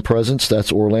online presence.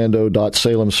 That's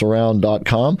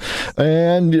orlando.salemsurround.com.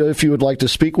 And if you would like to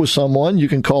speak with someone, you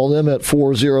can call them at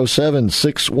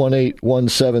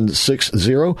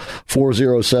 407-618-1760,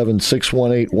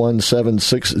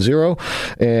 407-618-1760.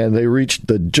 And they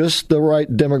reached just the right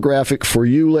demographic for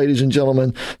you, ladies and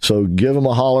gentlemen. So give them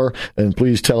a holler, and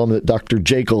please tell them that Dr.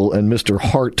 Jekyll and Mr.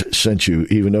 Hart sent you,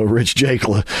 even though Rich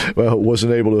Jekyll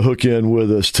wasn't able to hook in with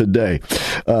us today.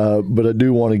 But I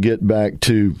do want to get back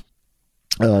to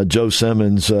Joe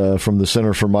Simmons from the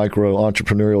Center for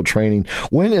Micro-Entrepreneurial Training.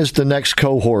 When is the next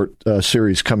cohort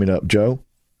series coming up, Joe?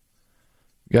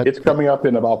 It's coming up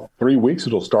in about 3 weeks.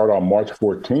 It'll start on March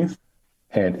 14th.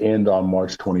 And end on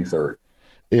March 23rd.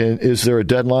 And is there a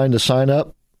deadline to sign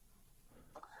up?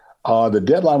 The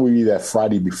deadline would be that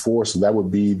Friday before, so that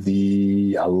would be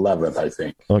the 11th, I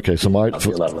think. Okay, so the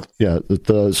 11th. Yeah.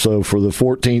 So for the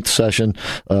 14th session,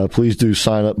 please do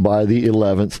sign up by the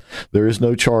 11th. There is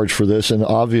no charge for this, and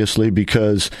obviously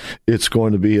because it's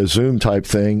going to be a Zoom type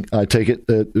thing, I take it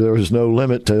that there is no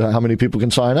limit to how many people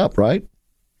can sign up, right?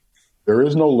 There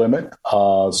is no limit,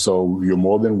 so you're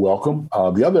more than welcome.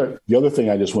 The other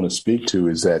thing I just want to speak to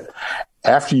is that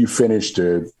after you finish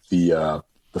the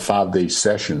the 5-day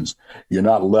sessions, you're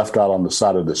not left out on the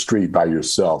side of the street by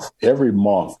yourself. Every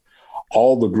month,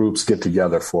 all the groups get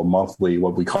together for a monthly,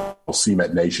 what we call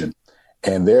CMET Nation.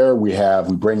 And there we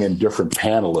bring in different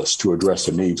panelists to address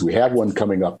the needs. We have one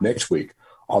coming up next week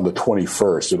on the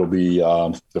 21st. It'll be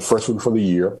the first one for the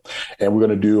year. And we're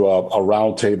going to do a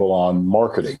roundtable on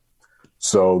marketing.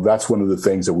 So that's one of the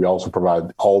things that we also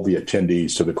provide all the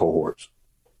attendees to the cohorts.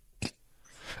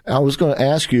 I was going to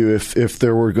ask you if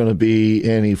there were going to be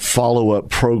any follow-up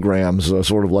programs,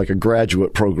 sort of like a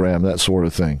graduate program, that sort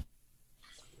of thing.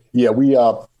 Yeah, we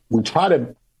try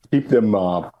to keep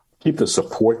the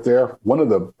support there. One of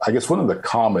the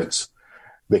comments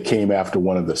that came after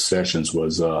one of the sessions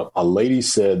was a lady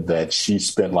said that she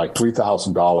spent like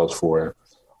 $3,000 for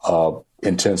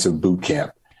intensive boot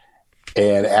camp.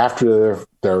 And after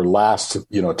their last,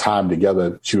 time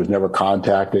together, she was never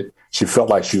contacted. She felt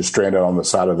like she was stranded on the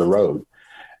side of the road.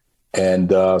 And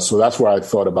so that's where I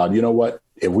thought about,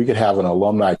 if we could have an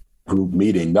alumni group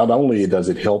meeting, not only does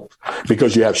it help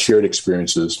because you have shared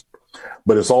experiences,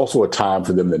 but it's also a time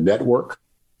for them to network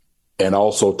and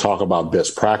also talk about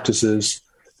best practices,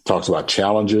 talks about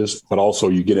challenges, but also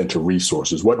you get into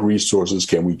resources. What resources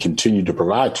can we continue to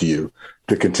provide to you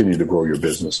to continue to grow your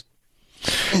business?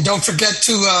 And don't forget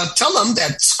to tell them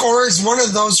that SCORE is one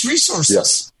of those resources.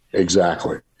 Yes,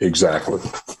 exactly. It's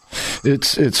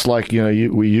like,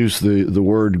 we use the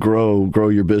word grow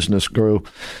your business, grow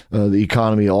the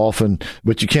economy often,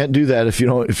 but you can't do that if you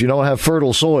don't have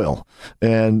fertile soil.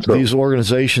 And sure. These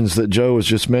organizations that Joe was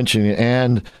just mentioning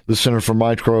and the Center for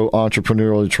Micro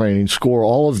Entrepreneurial Training, SCORE,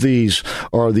 all of these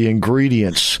are the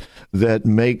ingredients that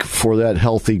make for that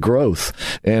healthy growth.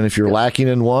 And if you're lacking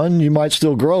in one, you might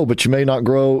still grow, but you may not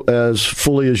grow as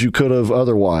fully as you could have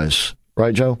otherwise.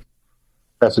 Right, Joe?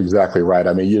 That's exactly right.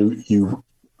 I mean, you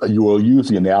will use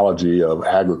the analogy of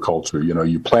agriculture.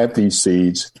 You plant these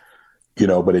seeds,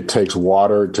 but it takes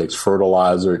water, it takes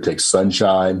fertilizer, it takes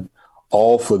sunshine,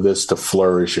 all for this to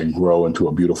flourish and grow into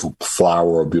a beautiful flower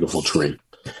or a beautiful tree.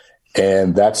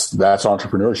 And that's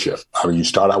entrepreneurship. I mean, you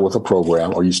start out with a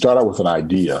program or you start out with an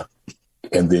idea,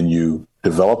 and then you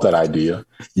develop that idea,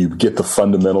 you get the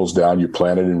fundamentals down, you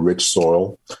plant it in rich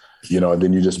soil, and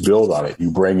then you just build on it.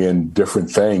 You bring in different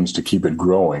things to keep it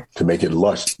growing, to make it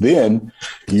lush. Then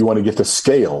you want to get to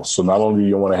scale. So not only do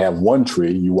you want to have one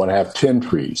tree, you want to have 10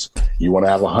 trees. You want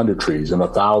to have 100 trees and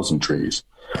 1,000 trees.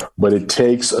 But it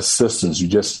takes assistance.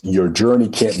 Your journey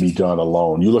can't be done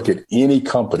alone. You look at any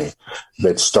company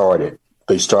that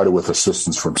they started with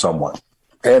assistance from someone,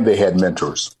 and they had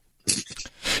mentors.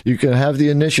 You can have the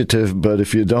initiative, but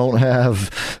if you don't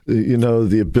have,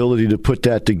 the ability to put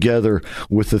that together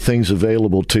with the things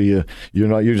available to you,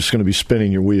 you're just going to be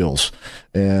spinning your wheels.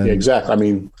 And yeah, exactly. I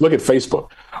mean, look at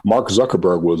Facebook. Mark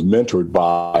Zuckerberg was mentored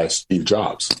by Steve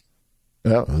Jobs.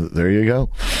 Yeah, there you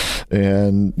go.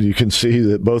 And you can see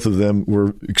that both of them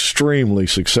were extremely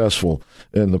successful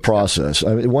in the process.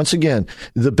 I mean, once again,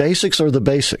 the basics are the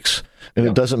basics. And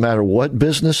It doesn't matter what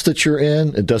business that you're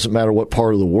in. It doesn't matter what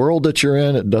part of the world that you're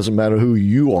in. It doesn't matter who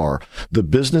you are. The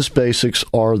business basics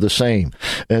are the same.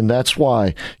 And that's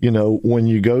why, when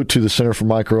you go to the Center for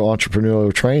Micro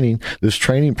Entrepreneurial Training, this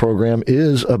training program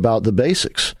is about the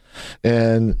basics.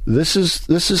 And this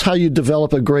is how you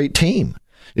develop a great team.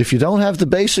 If you don't have the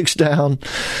basics down,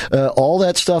 all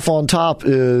that stuff on top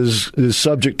is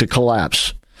subject to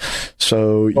collapse.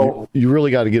 So you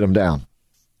really got to get them down.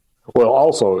 Well,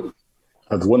 also,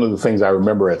 one of the things I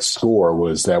remember at SCORE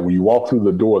was that when you walk through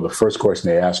the door, the first question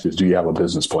they ask is, do you have a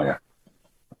business plan?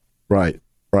 Right.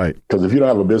 Because if you don't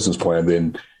have a business plan,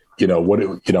 then,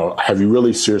 have you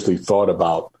really seriously thought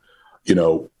about,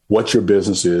 what your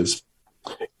business is?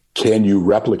 Can you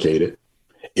replicate it?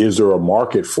 Is there a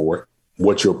market for it?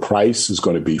 What your price is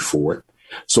going to be for it?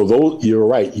 So you're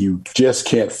right. You just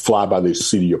can't fly by the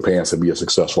seat of your pants and be a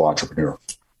successful entrepreneur.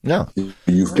 No.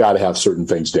 You've got to have certain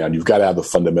things down. You've got to have the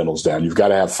fundamentals down. You've got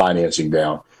to have financing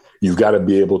down. You've got to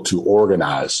be able to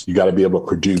organize. You got to be able to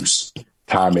produce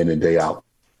time in and day out.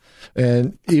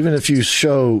 And even if you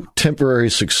show temporary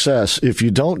success, if you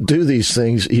don't do these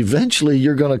things, eventually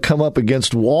you're going to come up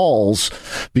against walls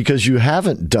because you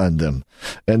haven't done them.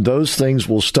 And those things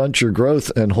will stunt your growth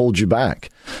and hold you back.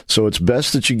 So it's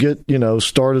best that you get,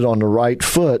 started on the right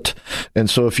foot. And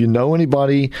so if you know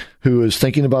anybody who is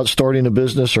thinking about starting a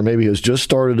business or maybe has just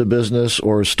started a business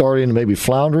or is starting, maybe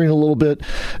floundering a little bit,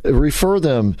 refer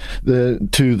them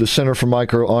to the Center for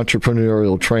Micro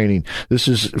Entrepreneurial Training. This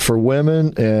is for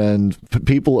women and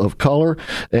people of color,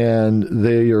 and and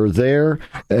they are there,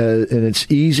 and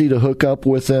it's easy to hook up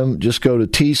with them. Just go to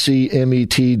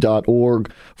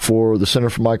tcmet.org for the Center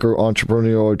for Micro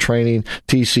Entrepreneurial Training,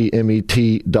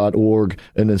 tcmet.org,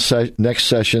 and then next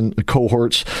session, the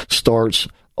cohorts starts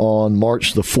on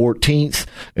March the 14th,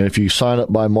 and if you sign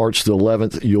up by March the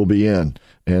 11th, you'll be in.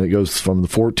 And it goes from the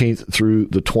 14th through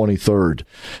the 23rd,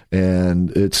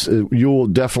 and you'll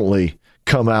definitely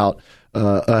come out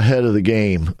ahead of the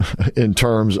game in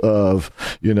terms of,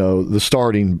 the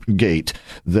starting gate,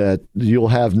 that you'll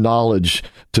have knowledge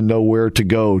to know where to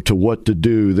go, to what to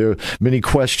do. There are many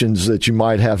questions that you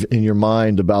might have in your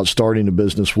mind about starting a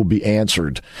business will be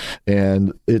answered.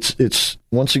 And it's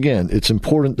once again, it's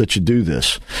important that you do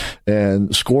this.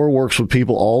 And SCORE works with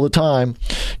people all the time,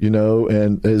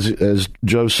 and as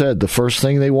Joe said, the first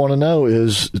thing they want to know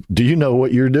is, do you know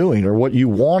what you're doing or what you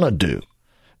want to do?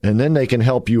 And then they can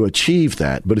help you achieve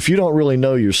that. But if you don't really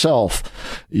know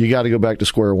yourself, you got to go back to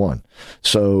square one.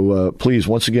 So please,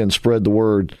 once again, spread the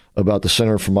word about the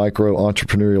Center for Micro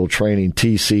Entrepreneurial Training,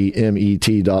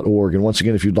 tcmet.org. And once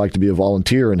again, if you'd like to be a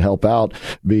volunteer and help out,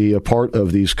 be a part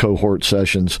of these cohort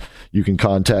sessions, you can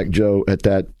contact Joe at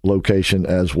that location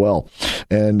as well.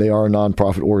 And they are a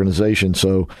nonprofit organization,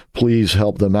 so please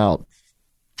help them out.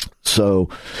 So,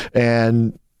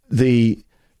 and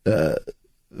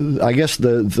I guess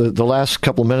the last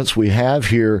couple of minutes we have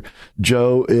here,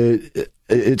 Joe,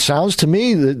 it sounds to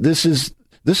me that this is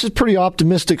pretty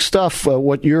optimistic stuff,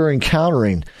 what you're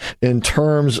encountering in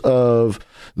terms of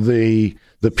the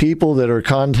people that are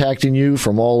contacting you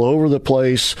from all over the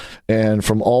place and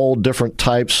from all different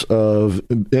types of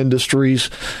industries.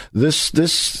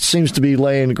 This seems to be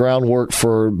laying the groundwork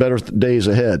for better days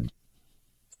ahead.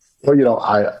 Well,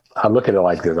 I look at it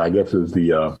like this. I guess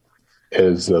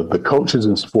as the coaches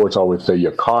in sports always say,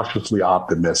 you're cautiously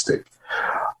optimistic.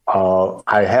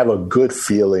 I have a good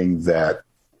feeling that,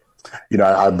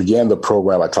 I began the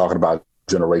program by talking about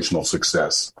generational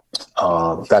success.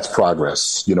 That's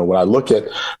progress. When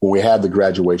we had the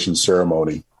graduation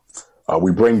ceremony,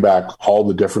 we bring back all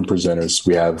the different presenters.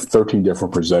 We have 13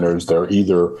 different presenters. They're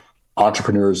either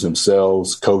entrepreneurs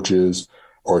themselves, coaches,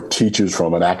 or teachers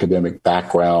from an academic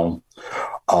background.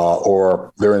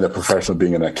 Or they're in the profession of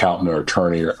being an accountant or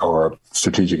attorney or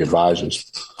strategic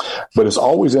advisors. But it's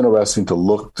always interesting to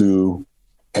look through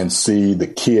and see the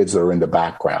kids that are in the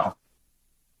background.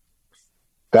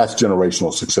 That's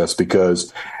generational success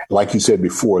because, like you said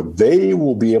before, they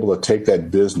will be able to take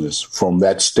that business from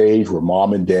that stage where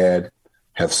mom and dad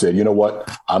have said, you know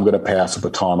what, I'm going to pass the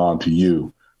baton on to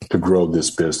you to grow this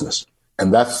business.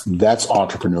 And that's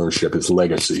entrepreneurship, it's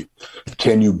legacy.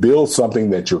 Can you build something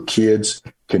that your kids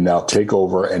can now take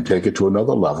over and take it to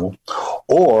another level?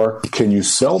 Or can you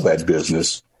sell that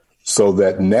business so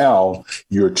that now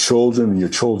your children and your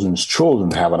children's children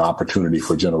have an opportunity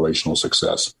for generational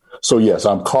success? So, yes,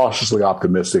 I'm cautiously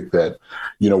optimistic that,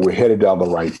 we're headed down the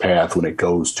right path when it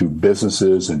goes to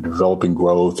businesses and developing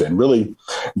growth and really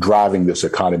driving this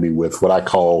economy with what I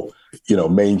call,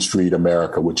 Main Street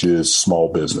America, which is small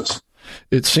business.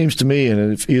 It seems to me,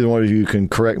 and if either one of you can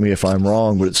correct me if I'm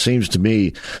wrong, but it seems to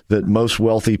me that most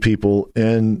wealthy people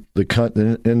in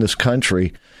this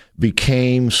country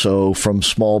became so from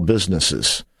small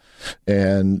businesses.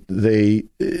 And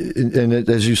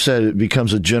as you said, it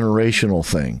becomes a generational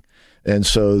thing. And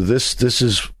so this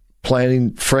is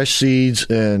planting fresh seeds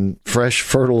in fresh,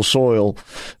 fertile soil,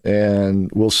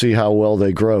 and we'll see how well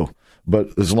they grow. But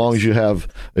as long as you have,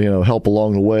 help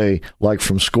along the way, like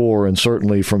from SCORE and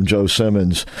certainly from Joe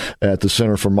Simmons at the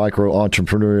Center for Micro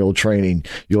Entrepreneurial Training,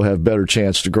 you'll have better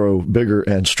chance to grow bigger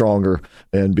and stronger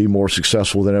and be more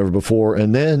successful than ever before.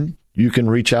 And then you can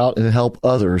reach out and help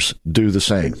others do the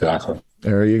same. Exactly.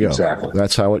 There you go. Exactly.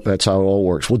 That's how it all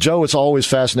works. Well, Joe, it's always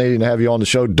fascinating to have you on the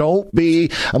show. I'm going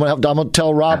to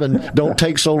tell Robin, don't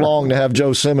take so long to have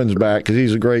Joe Simmons back because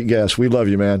he's a great guest. We love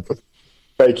you, man.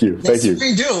 Thank you. Yes,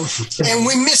 we do. And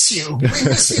we miss you. We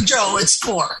miss you, Joe. It's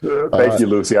SCORE. Thank you,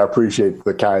 Lucy. I appreciate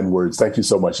the kind words. Thank you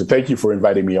so much. And thank you for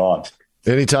inviting me on.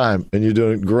 Anytime. And you're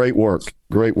doing great work.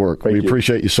 Great work. We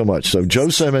appreciate you so much. So Joe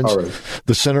Simmons,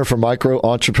 the Center for Micro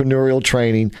Entrepreneurial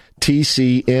Training,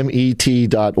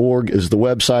 tcmet.org is the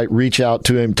website. Reach out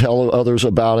to him, tell others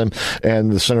about him,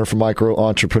 and the Center for Micro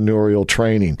Entrepreneurial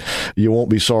Training. You won't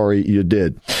be sorry you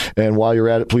did. And while you're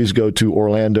at it, please go to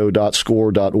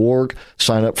orlando.score.org.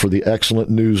 Sign up for the excellent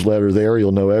newsletter there.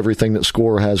 You'll know everything that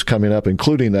SCORE has coming up,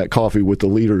 including that Coffee with the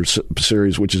Leaders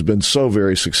series, which has been so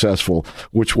very successful,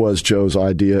 which was Joe's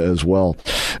idea as well.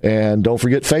 And don't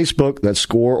forget Facebook. That's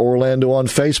SCORE Orlando on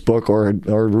Facebook, or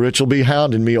Rich will be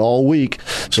hounding me all week.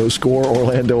 So Score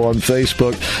Orlando on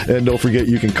Facebook. And don't forget,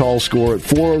 you can call Score at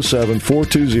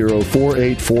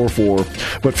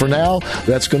 407-420-4844. But for now,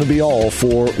 that's going to be all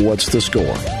for What's the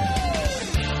Score?